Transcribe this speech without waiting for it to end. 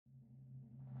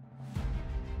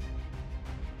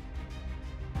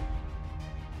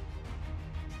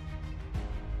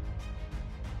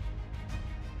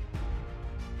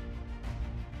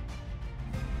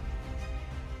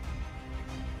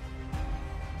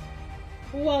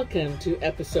Welcome to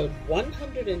episode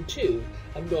 102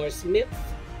 of Norse Myths,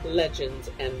 Legends,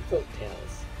 and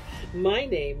Folktales. My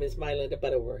name is MyLinda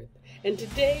Butterworth, and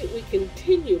today we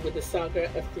continue with the Saga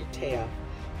of Frithiof,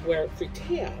 where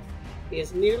Frithiof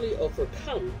is nearly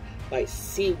overcome by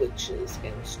sea witches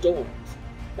and storms,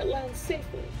 but lands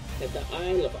safely at the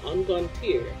Isle of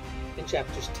Angantyr in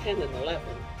chapters 10 and 11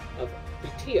 of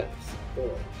Frithiof's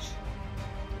Voyage.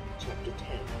 Chapter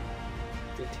 10,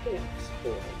 Frithiof's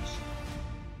Voyage.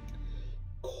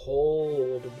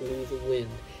 Cold blew the wind.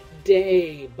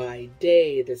 Day by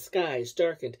day the skies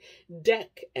darkened.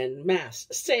 Deck and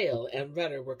mast, sail and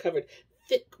rudder were covered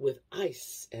thick with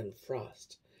ice and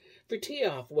frost.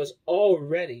 Frithiof was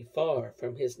already far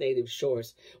from his native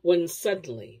shores when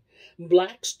suddenly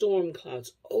black storm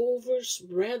clouds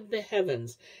overspread the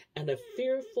heavens and a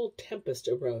fearful tempest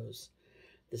arose.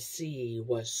 The sea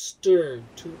was stirred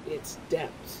to its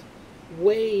depths.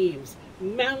 Waves,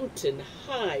 mountain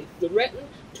high, threatened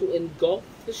to engulf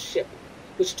the ship,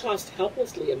 which tossed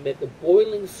helplessly amid the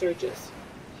boiling surges.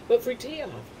 But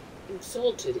Frithiof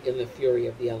exulted in the fury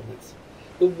of the elements.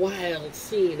 The wild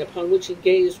scene upon which he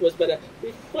gazed was but a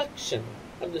reflection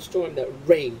of the storm that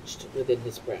raged within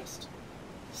his breast.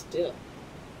 Still,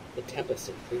 the tempest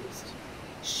increased.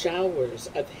 Showers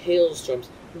of hailstorms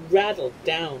rattled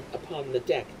down upon the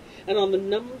deck and on the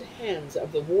numbed hands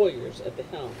of the warriors at the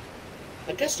helm.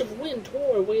 A gust of wind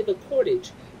tore away the cordage.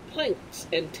 Planks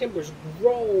and timbers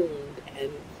groaned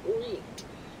and creaked.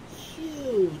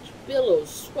 Huge billows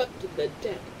swept the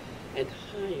deck, and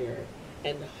higher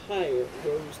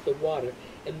rose the water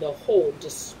in the hold,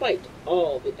 despite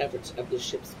all the efforts of the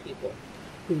ship's people,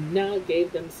 who now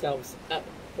gave themselves up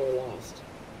for lost.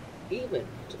 Even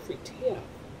to Frithiof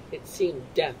it seemed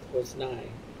death was nigh.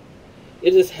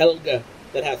 "It is Helga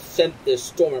that hath sent this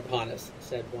storm upon us,"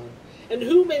 said one, "and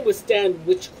who may withstand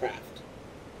witchcraft?"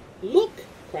 "Look,"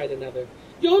 cried another,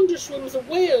 "yonder swims a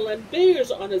whale and bears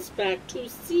on its back two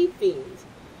sea fiends.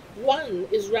 One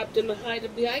is wrapped in the hide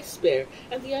of the ice bear,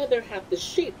 and the other hath the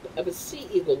shape of a sea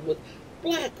eagle with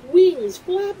black wings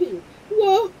flapping.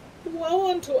 Woe,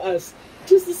 woe unto us!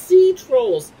 'Tis the sea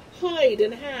trolls, hide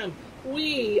and ham.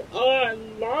 We are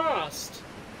lost."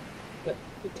 But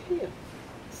Frithiof,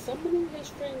 summoning his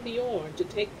friend Bjorn to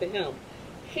take the helm,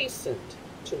 hastened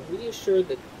to reassure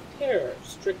the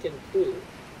terror-stricken crew.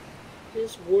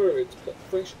 His words put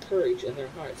fresh courage in their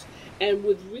hearts, and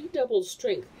with redoubled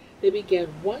strength they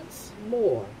began once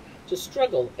more to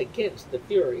struggle against the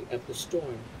fury of the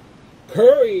storm.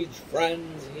 "Courage,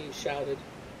 friends," he shouted.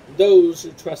 "Those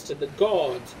who trust in the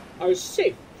gods are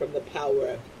safe from the power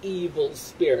of evil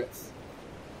spirits."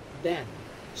 Then,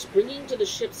 springing to the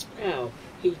ship's prow,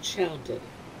 he chanted,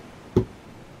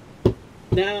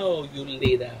 "Now, you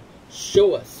leader,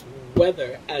 show us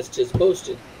whether, as 'tis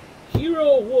boasted,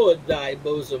 hero wood thy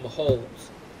bosom holds.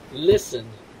 Listen,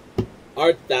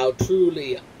 art thou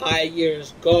truly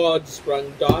Aegir's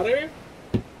god-sprung daughter?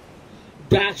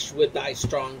 Dash with thy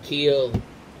strong keel,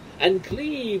 and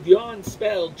cleave yon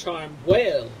spell-charmed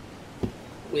whale.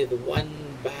 With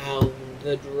one bound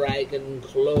the dragon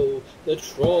clove the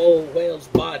troll whale's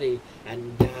body,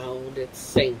 and down it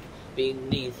sank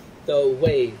beneath the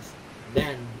waves.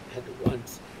 Then at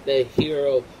once the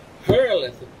hero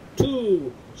hurleth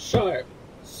two sharp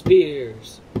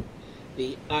spears.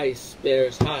 The ice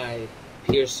bear's hide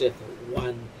pierceth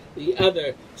one, the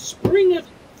other springeth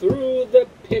through the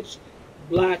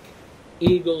pitch-black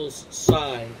eagle's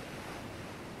side."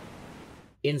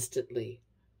 Instantly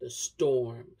the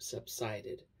storm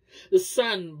subsided. The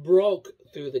sun broke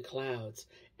through the clouds,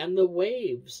 and the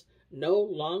waves no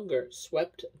longer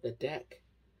swept the deck.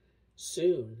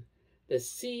 Soon the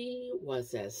sea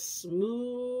was as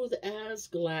smooth as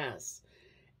glass,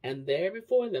 and there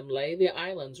before them lay the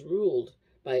islands ruled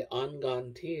by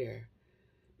Angantyr.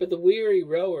 But the weary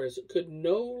rowers could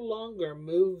no longer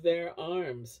move their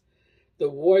arms. The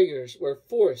warriors were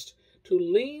forced to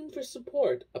lean for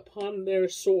support upon their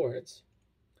swords.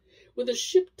 When the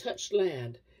ship touched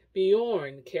land,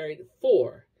 Bjorn carried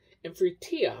 4, and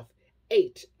Frithiof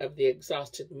 8 of the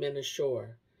exhausted men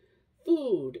ashore.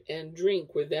 Food and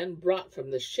drink were then brought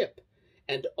from the ship,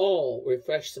 and all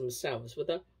refreshed themselves with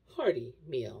a hearty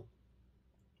meal.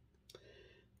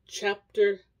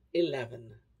 Chapter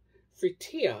 11.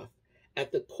 Frithiof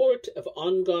at the court of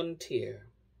Angantyr.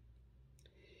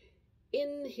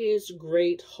 In his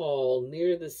great hall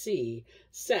near the sea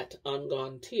sat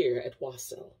Angantyr at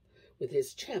wassail with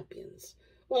his champions,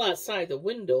 while outside the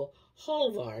window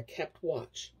Halvar kept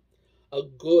watch. A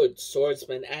good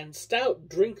swordsman and stout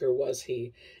drinker was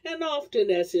he, and often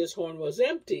as his horn was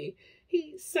empty,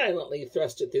 he silently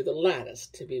thrust it through the lattice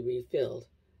to be refilled.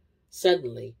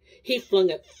 Suddenly he flung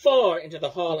it far into the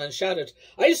hall and shouted,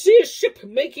 "I see a ship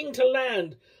making to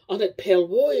land! On it pale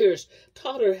warriors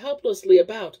totter helplessly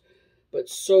about, but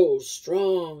so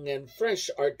strong and fresh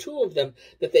are two of them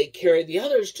that they carry the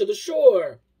others to the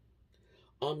shore."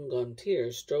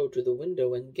 Angantyr strode to the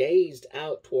window and gazed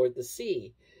out toward the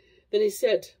sea. Then he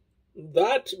said,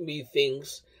 "That,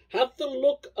 methinks, hath the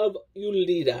look of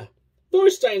MyLinda,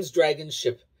 Thorstein's dragon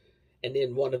ship, and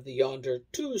in one of the yonder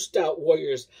two stout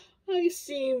warriors I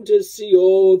seem to see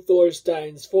old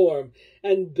Thorstein's form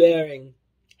and bearing.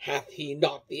 Hath he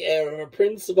not the air of a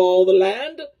prince of all the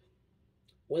land?"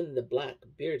 When the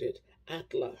black-bearded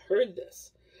Atle heard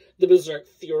this, the beserk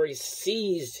fury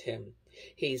seized him.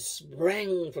 He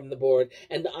sprang from the board,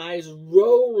 and eyes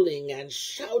rolling and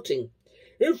shouting,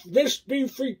 "If this be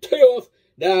Frithiof,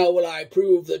 now will I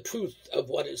prove the truth of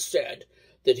what is said,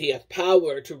 that he hath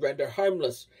power to render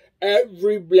harmless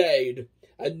every blade,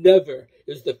 and never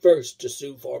is the first to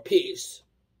sue for peace."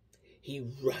 He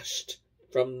rushed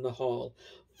from the hall,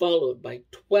 followed by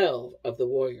 12 of the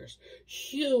warriors,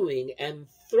 hewing and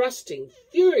thrusting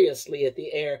furiously at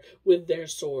the air with their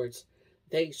swords.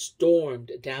 They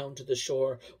stormed down to the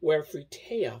shore, where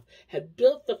Frithiof had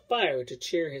built the fire to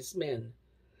cheer his men.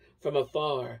 From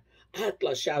afar,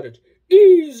 Atle shouted,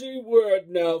 "Easy were it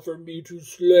now for me to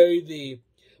slay thee,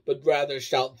 but rather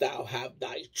shalt thou have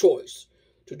thy choice,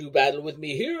 to do battle with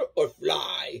me here or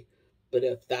fly. But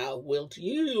if thou wilt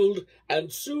yield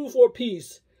and sue for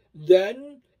peace,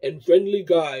 then in friendly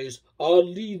guise I'll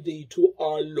lead thee to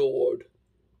our lord."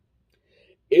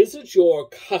 "Is it your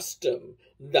custom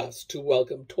thus to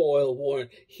welcome toil-worn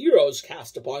heroes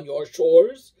cast upon your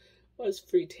shores?" was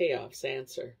Frithiof's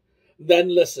answer. "Then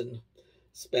listen.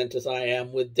 Spent as I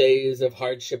am with days of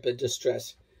hardship and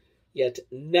distress, yet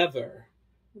never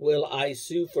will I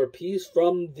sue for peace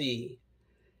from thee."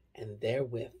 And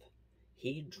therewith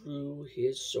he drew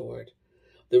his sword,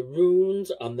 the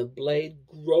runes on the blade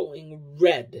growing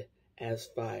red as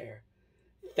fire.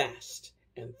 Fast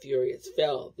and furious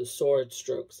fell the sword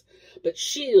strokes, but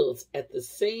shields at the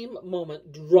same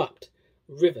moment dropped,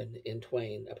 riven in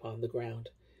twain upon the ground.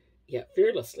 Yet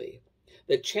fearlessly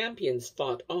the champions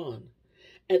fought on.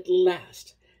 At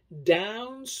last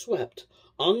down swept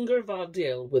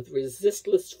Angantyr with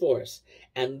resistless force,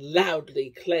 and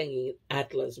loudly clanging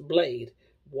Atle's blade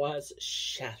was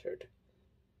shattered.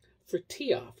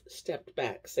 Frithiof stepped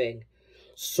back, saying,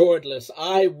 "Swordless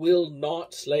I will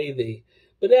not slay thee,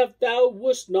 but if thou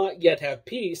wouldst not yet have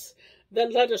peace,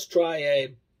 then let us try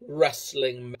a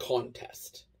wrestling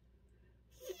contest."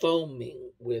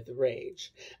 Foaming with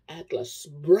rage, Atle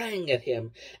sprang at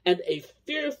him, and a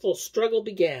fearful struggle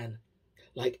began.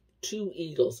 Like two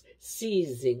eagles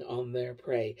seizing on their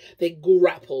prey, they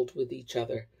grappled with each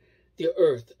other. The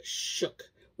earth shook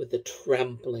with the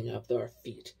trampling of their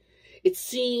feet. It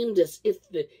seemed as if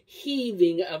the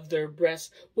heaving of their breasts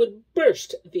would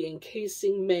burst the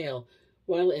encasing mail,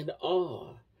 while in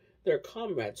awe their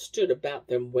comrades stood about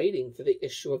them waiting for the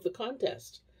issue of the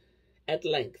contest. At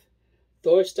length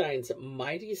Thorstein's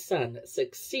mighty son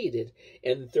succeeded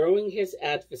in throwing his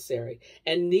adversary,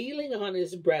 and kneeling on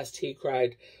his breast, he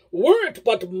cried, "Were it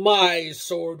but my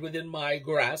sword within my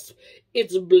grasp,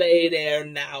 its blade ere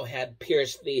now had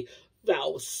pierced thee,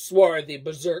 thou swarthy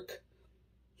beserk."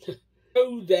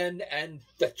 "Go then and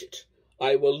fetch it.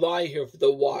 I will lie here for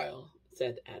the while,"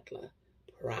 said Atle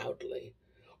proudly.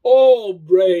 "All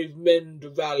brave men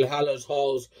to Valhalla's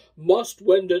halls must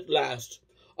wend at last.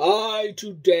 I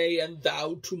today and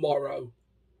thou tomorrow."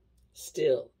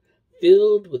 Still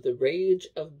filled with the rage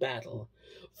of battle,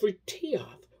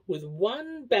 Frithiof with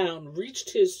one bound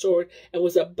reached his sword and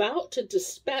was about to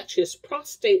dispatch his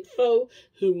prostrate foe,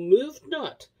 who moved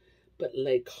not, but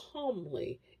lay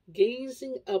calmly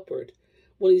gazing upward,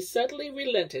 when he suddenly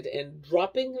relented, and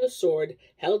dropping the sword,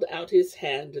 held out his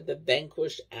hand to the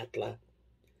vanquished Atle.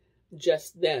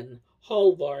 Just then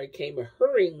Halvar came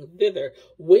hurrying thither,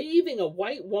 waving a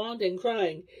white wand and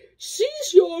crying,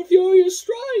 "Cease your furious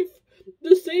strife!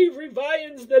 The savory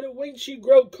viands that await ye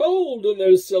grow cold in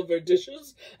their silver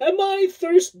dishes, and my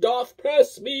thirst doth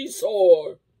press me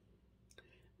sore."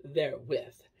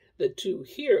 Therewith the two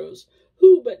heroes,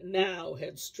 who but now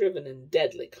had striven in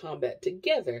deadly combat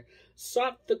together,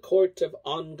 sought the court of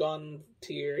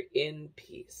Angantyr in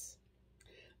peace.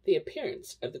 The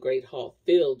appearance of the great hall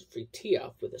filled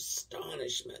Frithiof with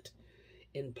astonishment.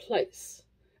 In place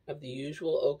of the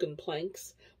usual oaken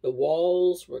planks, the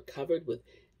walls were covered with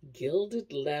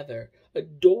gilded leather,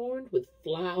 adorned with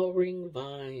flowering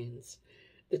vines.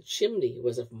 The chimney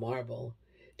was of marble.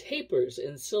 Tapers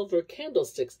in silver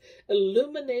candlesticks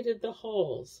illuminated the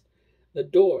halls. The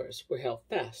doors were held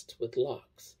fast with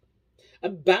locks. A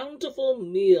bountiful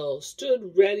meal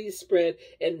stood ready spread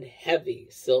in heavy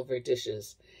silver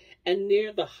dishes, and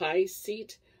near the high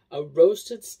seat a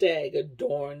roasted stag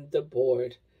adorned the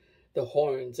board, the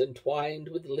horns entwined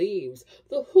with leaves,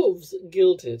 the hoofs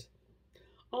gilded.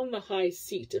 On the high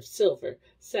seat of silver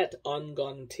sat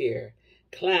Angantyr,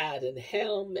 clad in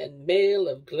helm and mail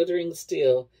of glittering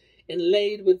steel,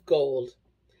 inlaid with gold.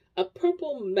 A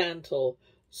purple mantle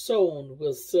sewn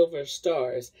with silver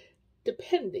stars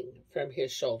depending from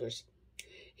his shoulders.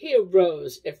 He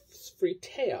arose as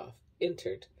Frithiof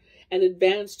entered, and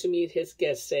advanced to meet his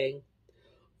guest, saying,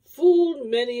 "Full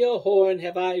many a horn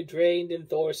have I drained in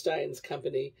Thorstein's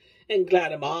company, and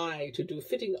glad am I to do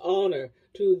fitting honor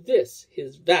to this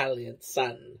his valiant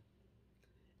son."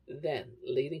 Then,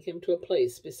 leading him to a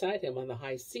place beside him on the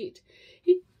high seat,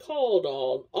 he called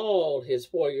on all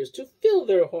his warriors to fill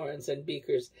their horns and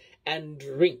beakers and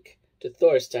drink to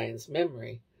Thorstein's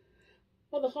memory,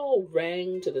 while the hall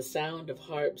rang to the sound of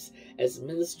harps as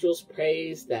minstrels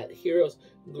praised that hero's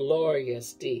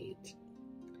glorious deed.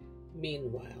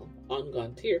 Meanwhile,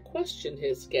 Angantyr questioned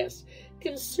his guest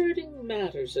concerning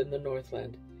matters in the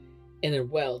Northland, and in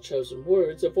well-chosen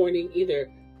words, avoiding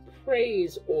either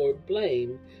praise or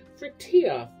blame,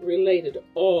 Frithiof related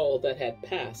all that had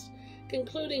passed,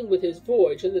 concluding with his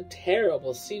voyage and the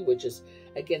terrible sea witches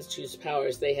against whose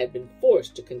powers they had been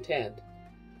forced to contend.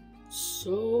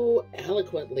 So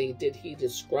eloquently did he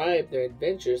describe their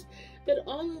adventures that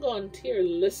Angantyr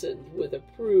listened with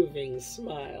approving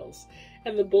smiles,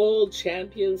 and the bold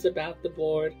champions about the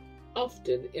board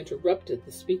often interrupted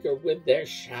the speaker with their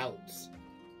shouts.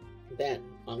 Then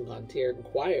Angantyr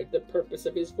inquired the purpose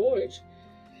of his voyage,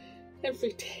 and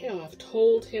Frithiof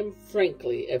told him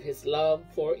frankly of his love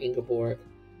for Ingeborg,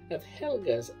 of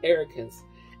Helga's arrogance,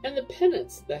 and the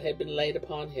penance that had been laid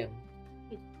upon him.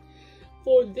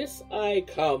 "For this I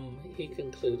come," he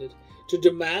concluded, "to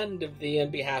demand of thee, in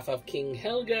behalf of King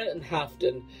Helga and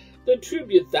Halfdan, the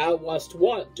tribute thou wast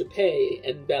wont to pay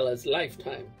in Bela's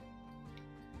lifetime."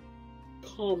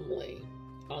 Calmly,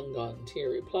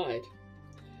 Angantyr replied,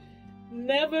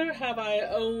 "Never have I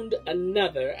owned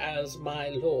another as my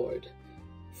lord.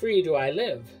 Free do I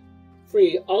live.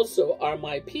 Free also are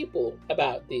my people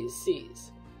about these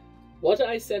seas. What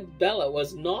I sent Bela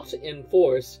was not in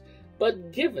force,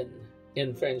 but given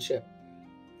in friendship.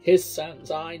 His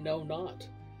sons I know not.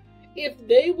 If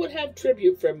they would have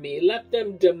tribute from me, let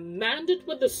them demand it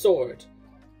with the sword.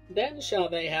 Then shall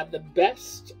they have the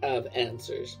best of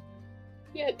answers.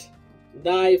 Yet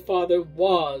thy father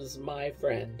was my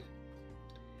friend."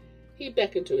 He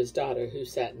beckoned to his daughter, who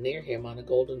sat near him on a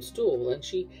golden stool, and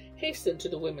she hastened to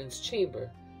the women's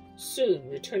chamber, soon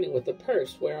returning with a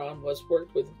purse whereon was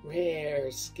worked with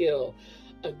rare skill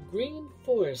a green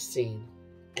forest scene.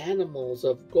 Animals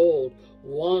of gold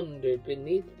wandered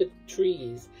beneath the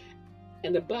trees,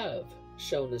 and above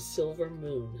shone a silver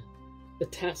moon. The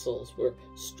tassels were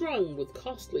strung with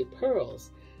costly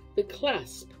pearls, the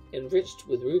clasp enriched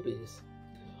with rubies.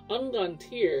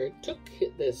 Angantyr took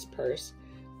this purse,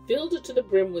 filled it to the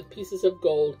brim with pieces of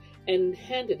gold, and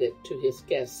handed it to his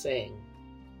guest, saying,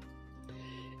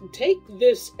 "Take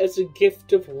this as a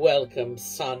gift of welcome,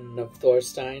 son of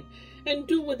Thorstein, and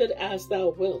do with it as thou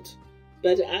wilt.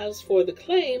 But as for the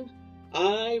claim,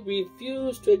 I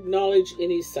refuse to acknowledge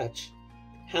any such.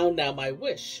 How now my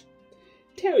wish?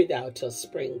 Tarry thou till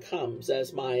spring comes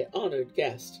as my honored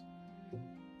guest.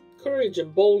 Courage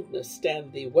and boldness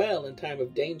stand thee well in time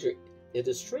of danger, it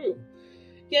is true.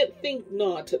 Yet think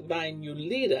not thy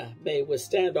MyLinda may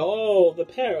withstand all the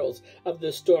perils of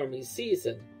the stormy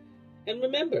season. And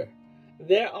remember,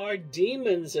 there are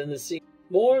demons in the sea,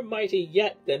 more mighty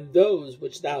yet than those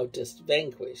which thou didst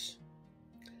vanquish."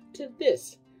 To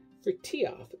this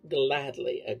Frithiof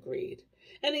gladly agreed,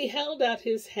 and he held out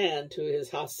his hand to his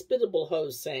hospitable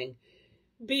host, saying,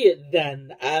 "Be it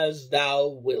then as thou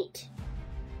wilt."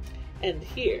 And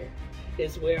here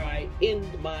is where I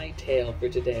end my tale for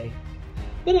today.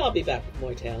 But I'll be back with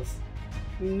more tales.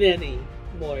 Many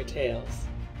more tales.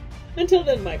 Until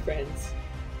then, my friends,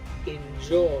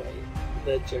 enjoy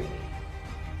the journey.